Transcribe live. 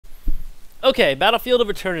Okay, Battlefield of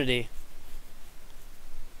Eternity.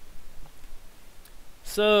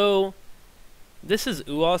 So, this is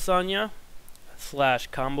Sonya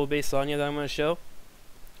 / combo based Sonya that I'm going to show.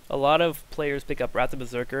 A lot of players pick up Wrath of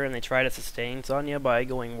Berserker and they try to sustain Sonya by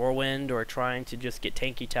going Whirlwind or trying to just get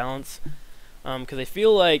tanky talents. Because they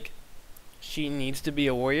feel like she needs to be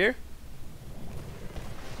a warrior.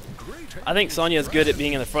 I think Sonya is good at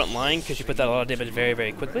being in the front line because she puts out a lot of damage very,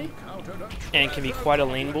 very quickly. And can be quite a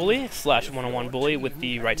lane bully / one-on-one bully with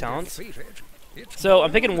the right talents. So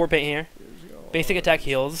I'm picking Warpaint here. Basic attack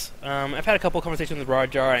heals. I've had a couple conversations with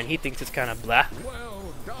Rajar and he thinks it's kind of blah.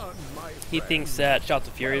 He thinks that Shouts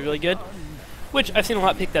of Fury is really good. Which I've seen a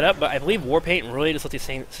lot pick that up, but I believe Warpaint really just lets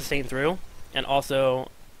you sustain through. And also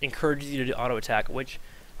encourages you to do auto attack, which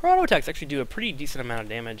her auto attacks actually do a pretty decent amount of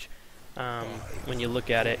damage. When you look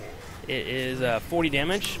at it. It is 40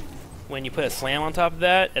 damage. When you put a slam on top of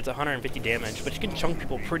that, it's 150 damage. But you can chunk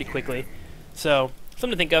people pretty quickly. So,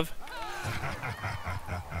 something to think of.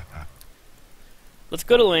 Let's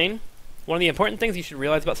go to lane. One of the important things you should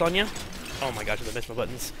realize about Sonya, oh my gosh, I missed my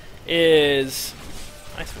buttons, is,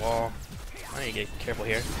 nice wall, I need to get careful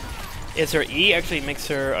here, is her E actually makes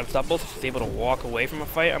her unstoppable, so she's able to walk away from a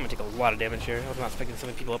fight. I'm going to take a lot of damage here. I was not expecting so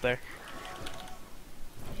many people up there.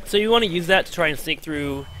 So you want to use that to try and sneak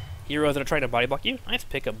through heroes that are trying to body block you. Nice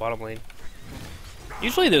pick up bottom lane.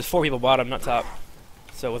 Usually there's 4 people bottom, not top,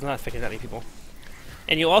 so I was not expecting that many people.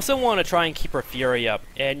 And you also want to try and keep her Fury up.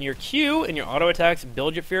 And your Q and your auto attacks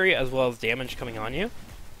build your Fury as well as damage coming on you.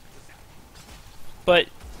 But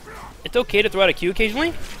it's okay to throw out a Q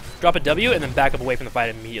occasionally, drop a W, and then back up away from the fight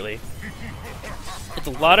immediately. It's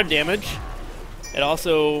a lot of damage. It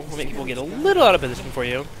also will make people get a little out of position for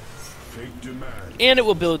you. And it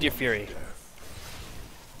will build your Fury.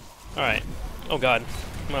 Alright. Oh god.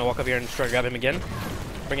 I'm going to walk up here and try to grab him again.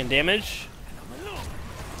 Bring in damage.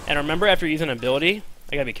 And remember, after using an ability,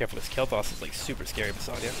 I gotta be careful because Kel'Thas is like super scary for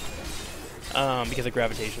Sonya. Because of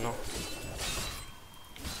gravitational.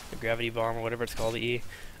 The gravity bomb or whatever it's called, the E.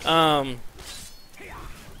 I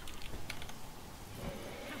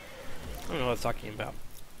don't know what I was talking about.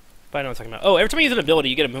 But I know what I'm talking about. Oh, every time you use an ability,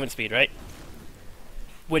 you get a movement speed, right?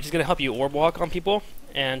 Which is going to help you orb walk on people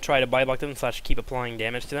and try to body block them / keep applying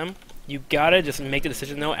damage to them. You gotta just make the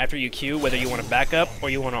decision though after you Q whether you want to back up or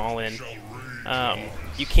you want to all in.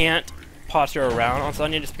 You can't posture around on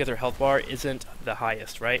Sonya just because her health bar isn't the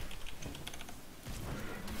highest, right?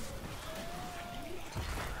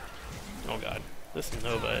 Oh god, this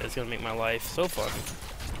Nova is going to make my life so fun.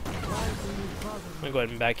 I'm going to go ahead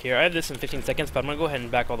and back here. I have this in 15 seconds, but I'm going to go ahead and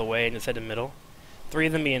back all the way and just head to middle. 3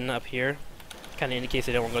 of them being up here kind of indicates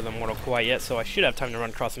they don't want to go to the Mortal quite yet, so I should have time to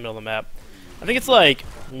run across the middle of the map. I think it's like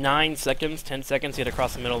 9 seconds, 10 seconds to get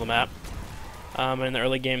across the middle of the map. And in the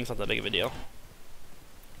early game, it's not that big of a deal.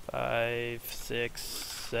 5, 6,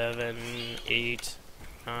 7, 8,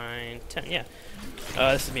 9, 10. Yeah.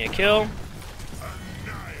 This is me a kill.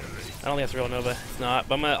 I don't think that's real Nova. It's not.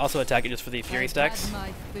 But I'm going to also attack it just for the Fury stacks.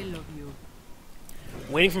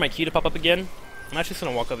 Waiting for my Q to pop up again. I'm actually just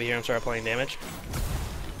going to walk over here and start applying damage.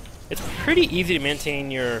 It's pretty easy to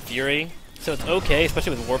maintain your Fury. So it's okay,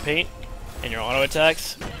 especially with Warpaint and your auto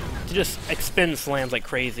attacks, to just expend slams like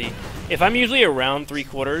crazy. If I'm usually around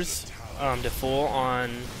 3/4 to full on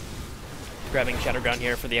grabbing Shatterground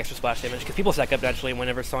here for the extra splash damage, because people stack up naturally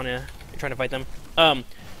whenever Sonya you're trying to fight them.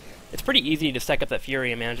 It's pretty easy to stack up that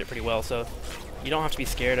Fury and manage it pretty well, so you don't have to be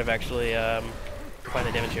scared of actually applying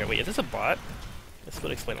the damage here. Wait, is this a bot? This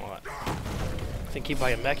would explain a lot. So keep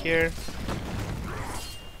buying back here.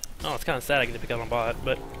 Oh, it's kind of sad I get to pick up on a bot,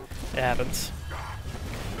 but it happens.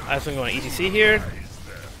 I have going to ETC here.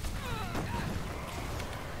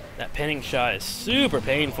 That pinning shot is super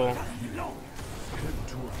painful.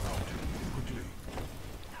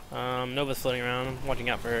 Nova's floating around. I'm watching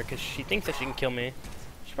out for her because she thinks that she can kill me.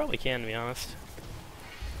 She probably can, to be honest.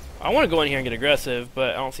 I want to go in here and get aggressive,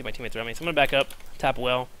 but I don't see my teammates around me, so I'm going to back up, tap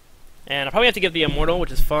well. And I probably have to get the Immortal,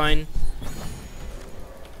 which is fine.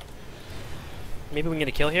 Maybe we can get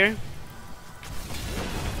a kill here.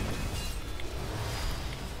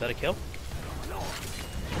 Is that a kill? I'm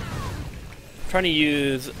trying to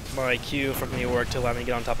use my Q from New York to allow me to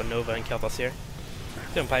get on top of Nova and Kel'Thas here.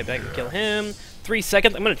 Gonna pipe back and kill him. 3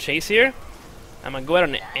 seconds. I'm gonna chase here. I'm gonna go out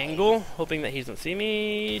on an angle, hoping that he doesn't see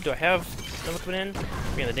me. Do I have Nova coming in?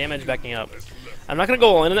 Bringing the damage, backing up. I'm not gonna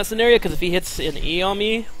go all in that scenario because if he hits an E on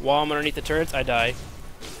me while I'm underneath the turrets, I die.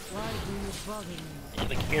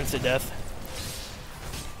 Like instant death.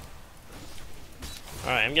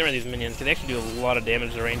 Alright, I'm getting rid of these minions because they actually do a lot of damage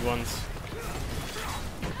to the ranged ones.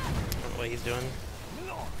 I don't know what he's doing.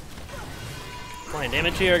 Applying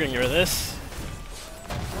damage here, getting rid of this.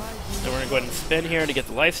 we're going to go ahead and spin here to get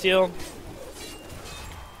the lifesteal.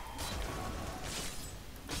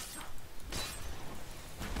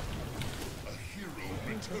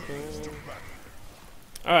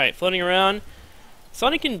 Alright, floating around.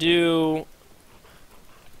 Sonya can do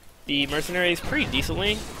the mercenaries pretty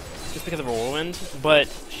decently, just because of her whirlwind, but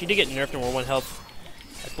she did get nerfed in whirlwind health,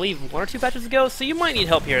 I believe, 1 or 2 patches ago, so you might need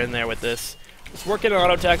help here and there with this. Just work in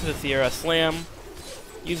auto attacks with your slam,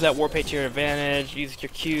 use that war paint to your advantage, use your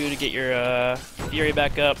Q to get your fury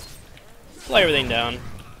back up, fly everything down.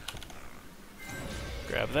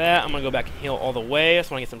 Grab that. I'm going to go back and heal all the way. I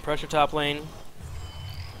just want to get some pressure top lane.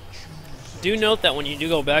 Do note that when you do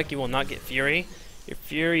go back, you will not get fury. Your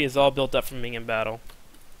fury is all built up from being in battle.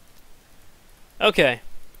 Okay,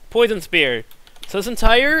 Poison Spear. So this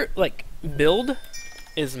entire build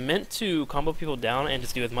is meant to combo people down and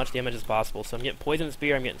just do as much damage as possible. So I'm getting Poison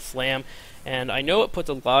Spear, I'm getting Slam, and I know it puts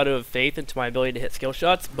a lot of faith into my ability to hit skill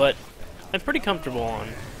shots, but I'm pretty comfortable on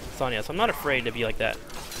Sonya, so I'm not afraid to be like that.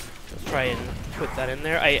 Let's try and put that in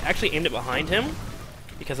there. I actually aimed it behind him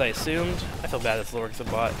because I assumed. I feel bad that's Lorix a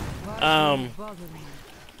bot.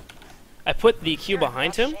 I put the Q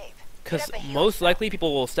behind him because most likely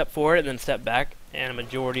people will step forward and then step back, and a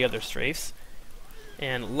majority of their strafes.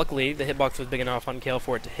 And luckily, the hitbox was big enough on Kale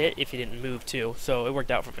for it to hit if he didn't move too, so it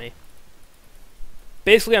worked out for me.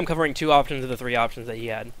 Basically, I'm covering 2 options of the 3 options that he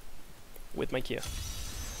had with my Q.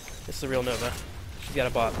 This is the real Nova. She's got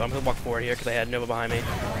a bot, but I'm going to walk forward here because I had Nova behind me.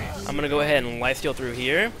 I'm going to go ahead and lifesteal through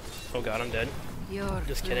here. Oh god, I'm dead.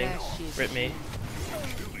 Just kidding. Rip me.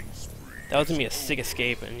 That was going to be a sick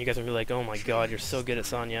escape, and you guys are going to be like, oh my god, you're so good at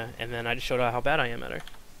Sonya. And then I just showed out how bad I am at her.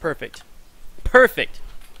 Perfect. Perfect!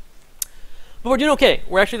 But we're doing okay.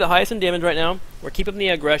 We're actually the highest in damage right now. We're keeping the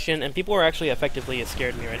aggression, and people are actually effectively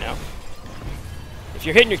scared of me right now. If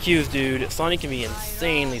you're hitting your Qs, dude, Sonya can be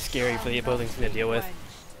insanely scary for the opposing team to deal with.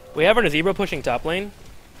 We have our Zebra pushing top lane.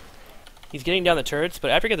 He's getting down the turrets,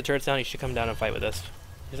 but after we get the turrets down, he should come down and fight with us.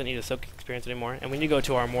 He doesn't need to soak experience anymore. And we need to go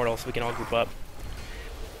to our Immortal so we can all group up.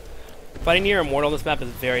 Fighting near Immortal on this map is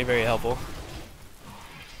very, very helpful.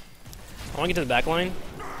 I want to get to the back line.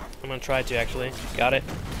 I'm going to try to, actually. Got it.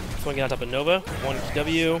 Just want to get on top of Nova. 1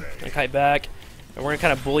 W, and kite back. And we're going to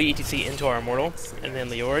kind of bully ETC into our Immortal, and then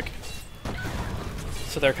Leoric.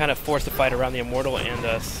 So they're kind of forced to fight around the Immortal and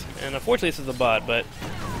us. And unfortunately this is a bot, but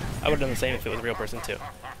I would have done the same if it was a real person too.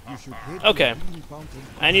 Okay.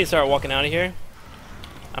 I need to start walking out of here.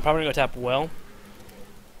 I'm probably going to go tap well,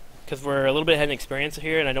 because we're a little bit ahead in experience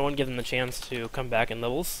here, and I don't want to give them the chance to come back in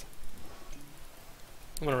levels.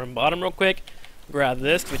 I'm going to run bottom real quick, grab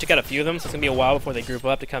this, because we took out a few of them, so it's going to be a while before they group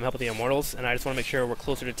up to come help with the Immortals, and I just want to make sure we're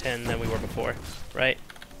closer to 10 than we were before, right?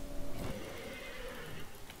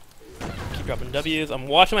 Keep dropping W's. I'm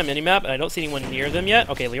watching my minimap, and I don't see anyone near them yet.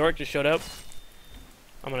 Okay, Leoric just showed up.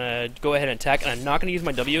 I'm going to go ahead and attack, and I'm not going to use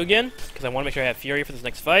my W again, because I want to make sure I have Fury for this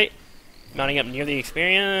next fight. Mounting up near the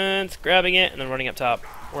experience, grabbing it, and then running up top.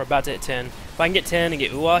 We're about to hit 10. If I can get 10 and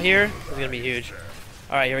get Uwa here, it's going to be huge.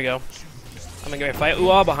 Alright, here we go. I'm going to go fight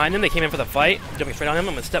Uwa behind them. They came in for the fight. Jumping straight on him.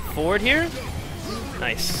 I'm going to step forward here.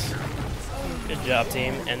 Nice. Good job,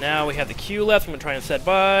 team. And now we have the Q left. I'm going to try and set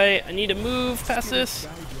by. I need to move past this.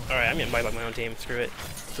 Alright, I'm getting by my own team. Screw it.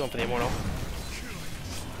 Just going for the Immortal.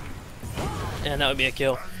 And that would be a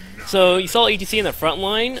kill. So you saw ETC in the front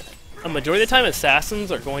line. A majority of the time,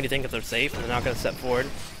 assassins are going to think that they're safe and they're not going to step forward.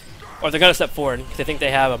 Or they're going to step forward because they think they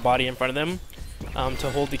have a body in front of them to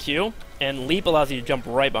hold the Q. And Leap allows you to jump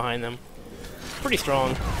right behind them. Pretty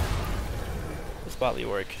strong. Spot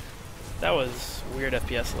Leoric. That was weird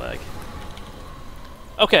FPS lag.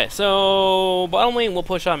 Okay, so bottom lane we'll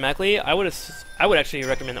push on Mackley. I would actually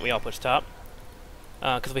recommend that we all push top.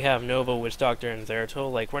 Because we have Nova, Witch Doctor, and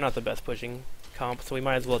Zeratul. Like, we're not the best pushing comp, so we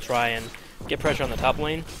might as well try and get pressure on the top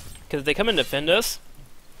lane. Because if they come and defend us,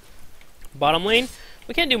 bottom lane,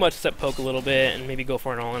 we can't do much except poke a little bit and maybe go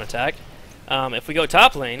for an all-in attack. If we go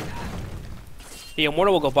top lane, the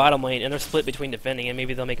Immortal will go bottom lane, and they're split between defending, and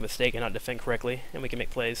maybe they'll make a mistake and not defend correctly, and we can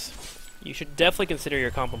make plays. You should definitely consider your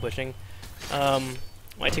comp when pushing.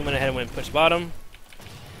 My team went ahead and went and pushed bottom.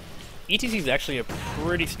 ETC is actually a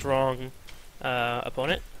pretty strong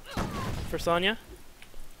opponent for Sonya.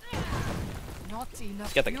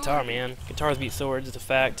 He's got the guitar, man. Guitars beat swords, it's a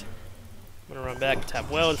fact. I'm gonna run back,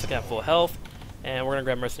 tap well, just to have full health, and we're gonna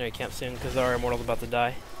grab Mercenary Camp soon because our Immortal's about to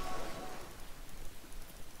die.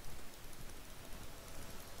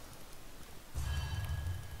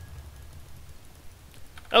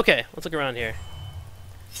 Okay, let's look around here.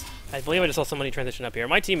 I believe I just saw somebody transition up here.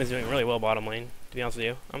 My team is doing really well bottom lane, to be honest with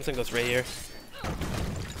you. I'm just gonna go straight here.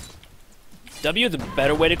 W is a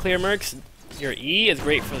better way to clear mercs. Your E is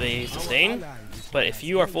great for the sustain. But if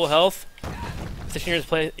you are full health, position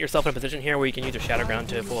yourself in a position here where you can use your Shadow Ground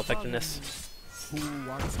to full effectiveness.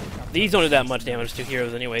 These don't do that much damage to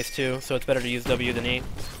heroes anyways too, so it's better to use W than E.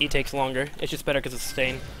 E takes longer. It's just better because it's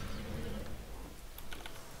sustain.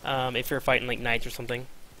 If you're fighting like knights or something.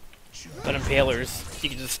 But impalers, you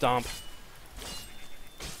can just stomp.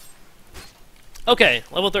 Okay,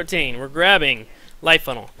 level 13. We're grabbing Life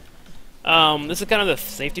Funnel. This is kind of the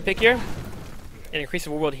safety pick here. It increases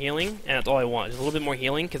world healing, and that's all I want. Just a little bit more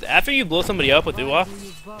healing, because after you blow somebody up with UA,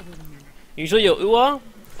 usually you'll UA,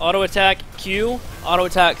 auto attack Q, auto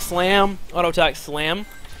attack slam,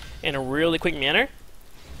 in a really quick manner,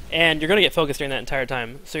 and you're gonna get focused during that entire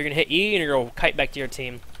time. So you're gonna hit E, and you're gonna kite back to your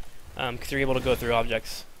team, because you're able to go through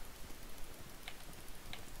objects.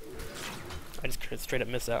 I just straight up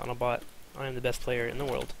missed out on a bot. I am the best player in the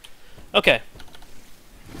world. Okay.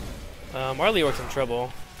 Marley works in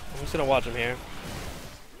trouble. I'm just gonna watch him here.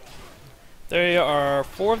 There are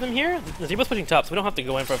 4 of them here. The Zebra's pushing top, so we don't have to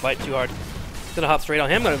go in for a fight too hard. Just gonna hop straight on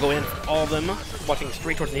him. Gonna go in all of them, watching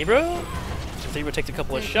straight towards Zebra. Zebra takes a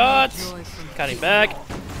couple of shots, cutting back.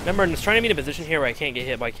 Remember, I'm just trying to be in a position here where I can't get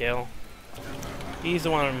hit by Kale. He's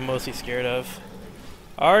the one I'm mostly scared of.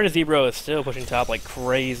 Our Zebra is still pushing top like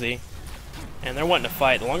crazy, and they're wanting to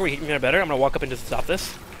fight. The longer we keep them, the better. I'm gonna walk up and just stop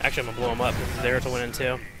this. Actually, I'm gonna blow him up because they're to win in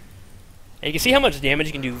too. And you can see how much damage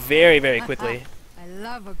you can do very, very quickly. I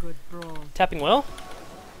love a good brawl. Tapping well.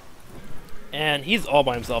 And he's all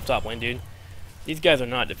by himself top lane, dude. These guys are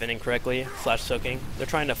not defending correctly, / soaking. They're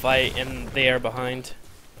trying to fight, and they are behind.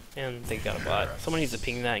 And they got a bot. Someone needs to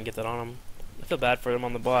ping that and get that on them. I feel bad for them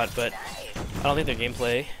on the bot, but I don't think their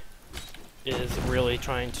gameplay is really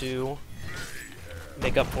trying to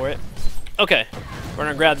make up for it. Okay, we're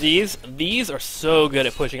gonna grab these. These are so good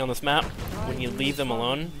at pushing on this map when you leave them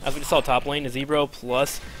alone. As we just saw top lane, the Zebro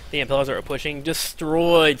plus the Impellers that were pushing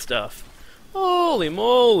destroyed stuff. Holy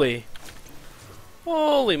moly.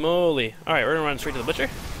 Holy moly. Alright, we're gonna run straight to the Butcher.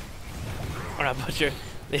 Or not Butcher.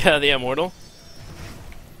 Yeah, the Immortal.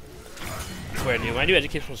 I swear, dude, when I do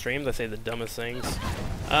educational streams, I say the dumbest things.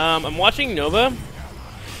 I'm watching Nova,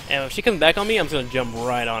 and if she comes back on me, I'm just gonna jump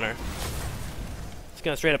right on her. Just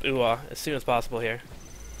gonna straight up ooh-ah as soon as possible here.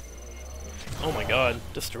 Oh my god,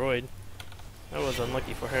 destroyed. That was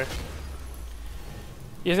unlucky for her.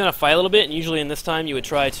 You're just gonna fight a little bit, and usually in this time you would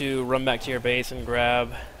try to run back to your base and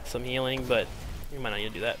grab some healing, but you might not need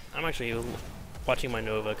to do that. I'm actually watching my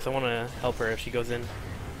Nova because I want to help her if she goes in.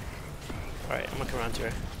 Alright, I'm gonna come around to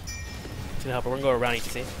her. It's gonna help her. We're gonna go around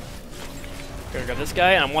ETC. We're gonna grab this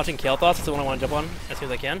guy, and I'm watching Kael'thas. That's the one I want to jump on as soon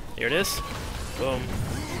as I can. Here it is. Boom.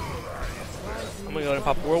 I'm gonna go ahead and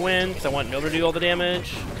pop Whirlwind because I want Nova to do all the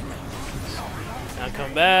damage. Now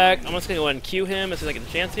come back. I'm just gonna go ahead and Q him as soon as I get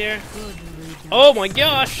the chance here. Oh my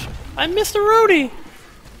gosh! I missed a roadie!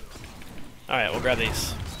 Alright, we'll grab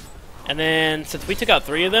these. And then, since we took out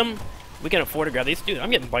 3 of them, we can afford to grab these. Dude, I'm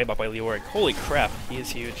getting body blocked by Leoric. Holy crap, he is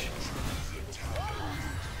huge.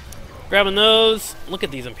 Grabbing those. Look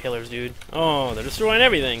at these Impalers, dude. Oh, they're destroying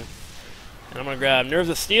everything. And I'm gonna grab Nerves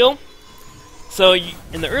of Steel. So,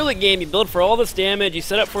 in the early game, you build for all this damage, you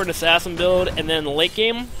set up for an assassin build, and then in the late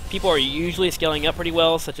game, people are usually scaling up pretty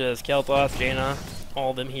well, such as Kael'thas, Jaina,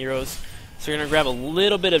 all them heroes. So you're gonna grab a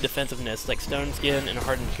little bit of defensiveness, like Stone Skin and a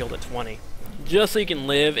Hardened Shield at 20. Just so you can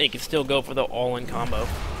live, and you can still go for the all-in combo.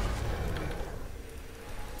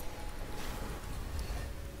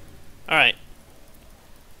 Alright.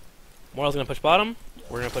 Moral's gonna push bottom,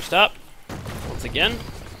 we're gonna push top, once again.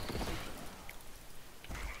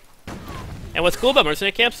 And what's cool about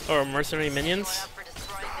mercenary camps, or mercenary minions,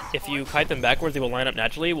 if you kite them backwards, they will line up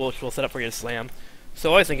naturally, which will set up for you to slam. So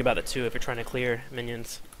always think about it too if you're trying to clear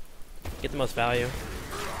minions. Get the most value.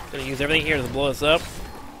 Gonna use everything here to blow this up.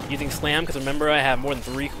 Using slam, because remember I have more than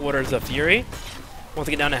 3/4 of fury. Once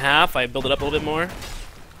I get down to half, I build it up a little bit more.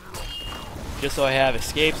 Just so I have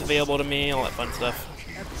escapes available to me, all that fun stuff.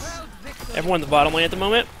 Everyone's bottom lane at the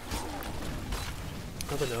moment.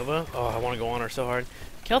 Another Nova. Oh, I want to go on her so hard.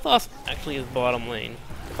 Kael'thas actually is bottom lane.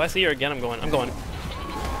 If I see her again, I'm going. We're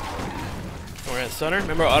gonna stun her.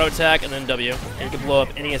 Remember, auto attack and then W, and you can blow up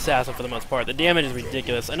any assassin for the most part. The damage is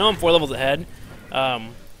ridiculous. I know I'm 4 levels ahead,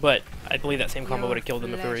 but I believe that same combo would have killed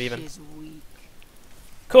them if we were even.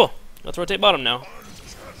 Cool. Let's rotate bottom now,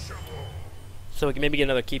 so we can maybe get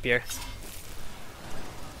another keep here.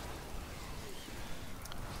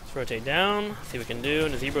 Let's rotate down. See what we can do.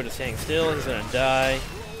 Nazebro just staying still. He's gonna die,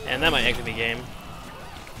 and that might actually be game.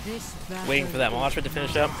 Waiting for that mosh pit to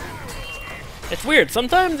finish up. It's weird.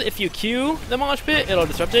 Sometimes if you Q the mosh pit, it'll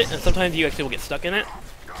disrupt it, and sometimes you actually will get stuck in it.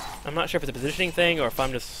 I'm not sure if it's a positioning thing or if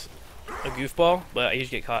I'm just a goofball, but I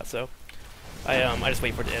usually get caught, so. I just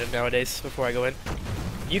wait for it to end nowadays before I go in.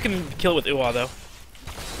 You can kill it with UA though.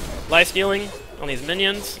 Life stealing on these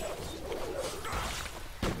minions.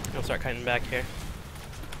 I'll start cutting back here.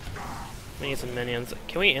 We need some minions.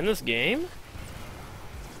 Can we end this game?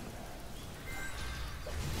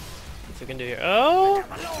 What's we can do here? Oh!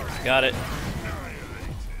 Got it.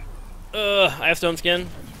 I have stone skin.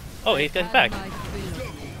 Oh, he's back.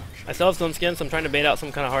 I still have stone skin, so I'm trying to bait out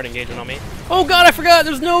some kind of hard engagement on me. Oh god, I forgot!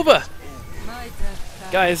 There's Nova!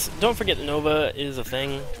 Guys, don't forget Nova is a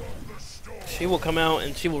thing. She will come out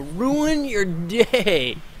and she will ruin your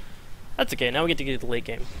day. That's okay, now we get to get to the late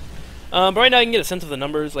game. But right now you can get a sense of the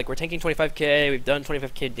numbers. Like, we're tanking 25k, we've done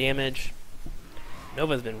 25k damage.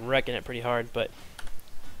 Nova's been wrecking it pretty hard, but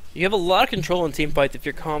you have a lot of control in team fights if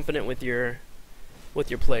you're confident with your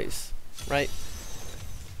plays, right?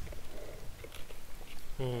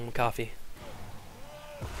 Coffee.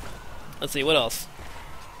 Let's see, what else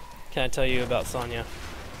can I tell you about Sonya?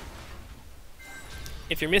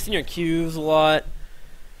 If you're missing your Qs a lot,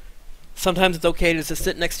 sometimes it's okay to just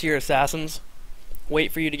sit next to your assassins,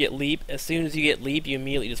 wait for you to get leap. As soon as you get leap, you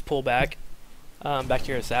immediately just pull back to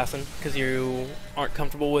your assassin, because you aren't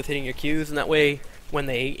comfortable with hitting your Qs, and that way when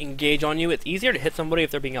they engage on you, it's easier to hit somebody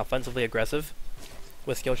if they're being offensively aggressive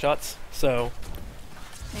with skill shots. So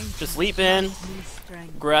just leap in,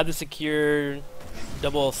 grab the secure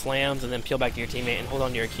double slams, and then peel back to your teammate and hold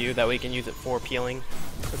on to your Q. That way you can use it for peeling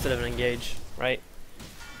instead of an engage, right?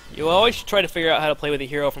 You always should try to figure out how to play with a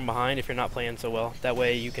hero from behind if you're not playing so well. That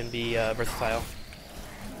way you can be versatile.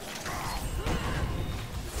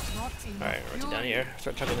 Alright, rotate down here.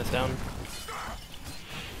 Start chunking this down.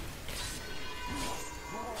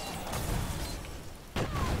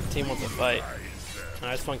 Team wants to fight.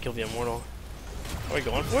 I just want to kill the immortal. Are we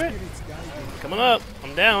going for it? Coming up.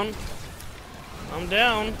 I'm down. I'm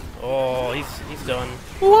down. Oh, he's done.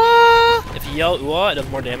 What? If you yell "Uah," it does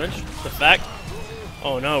more damage. The fact.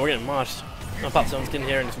 Oh no, we're getting moshed. I'll pop someone's skin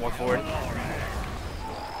here and just walk forward.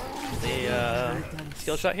 The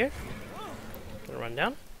skill shot here. Gonna run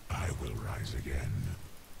down. I will rise again.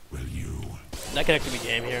 Will you? That could actually be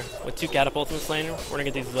game here. With 2 catapults in this lane, we're gonna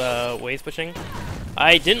get these waves pushing.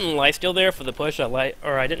 I didn't lifesteal there for the push. I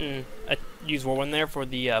didn't use War 1 there for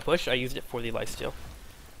the push. I used it for the lifesteal.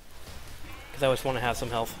 Because I just want to have some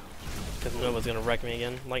health. Because Nova's gonna wreck me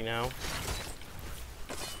again, like now.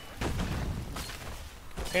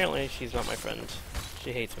 Apparently, she's not my friend.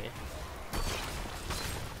 She hates me.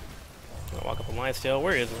 I'll walk up on lifesteal.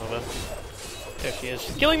 Where is Nova? There she is.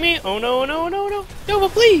 She's killing me! Oh no, no, no, no! Nova,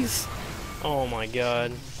 please! Oh my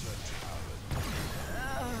god.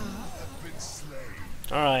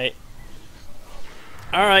 Alright.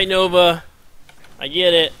 Alright, Nova. I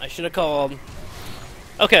get it. I should have called.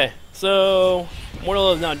 Okay, so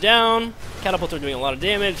Mortal is now down. Catapults are doing a lot of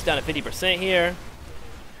damage. Down at 50% here.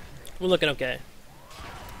 We're looking okay.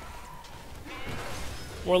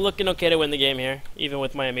 We're looking okay to win the game here, even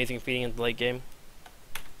with my amazing feeding in the late game.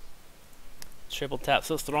 Triple tap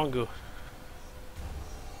so strongu.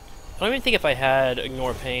 I don't even think if I had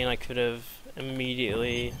Ignore Pain, I could have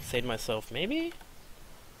immediately saved myself. Maybe?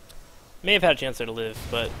 May have had a chance there to live,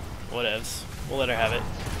 but whatevs. We'll let her have it.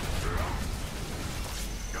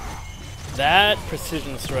 That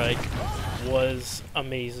precision strike was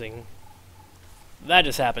amazing. That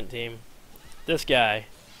just happened, team. This guy,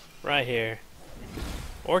 right here.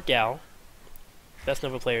 Or gal. Best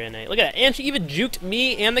Nova player in A. Look at that. And she even juked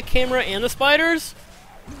me and the camera and the spiders.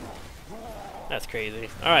 That's crazy.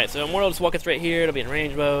 Alright, so Immortal just walking straight here. It'll be in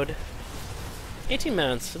range mode. 18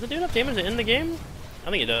 minutes. Does it do enough damage to end the game?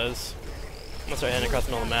 I think it does. I'm gonna start heading across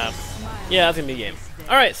the middle of the map. Yeah, that's gonna be a game.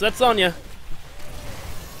 Alright, so that's Sonya.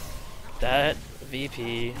 That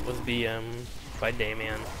VP was BM by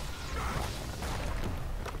Dayman.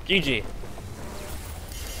 GG.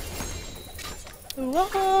 Ooh,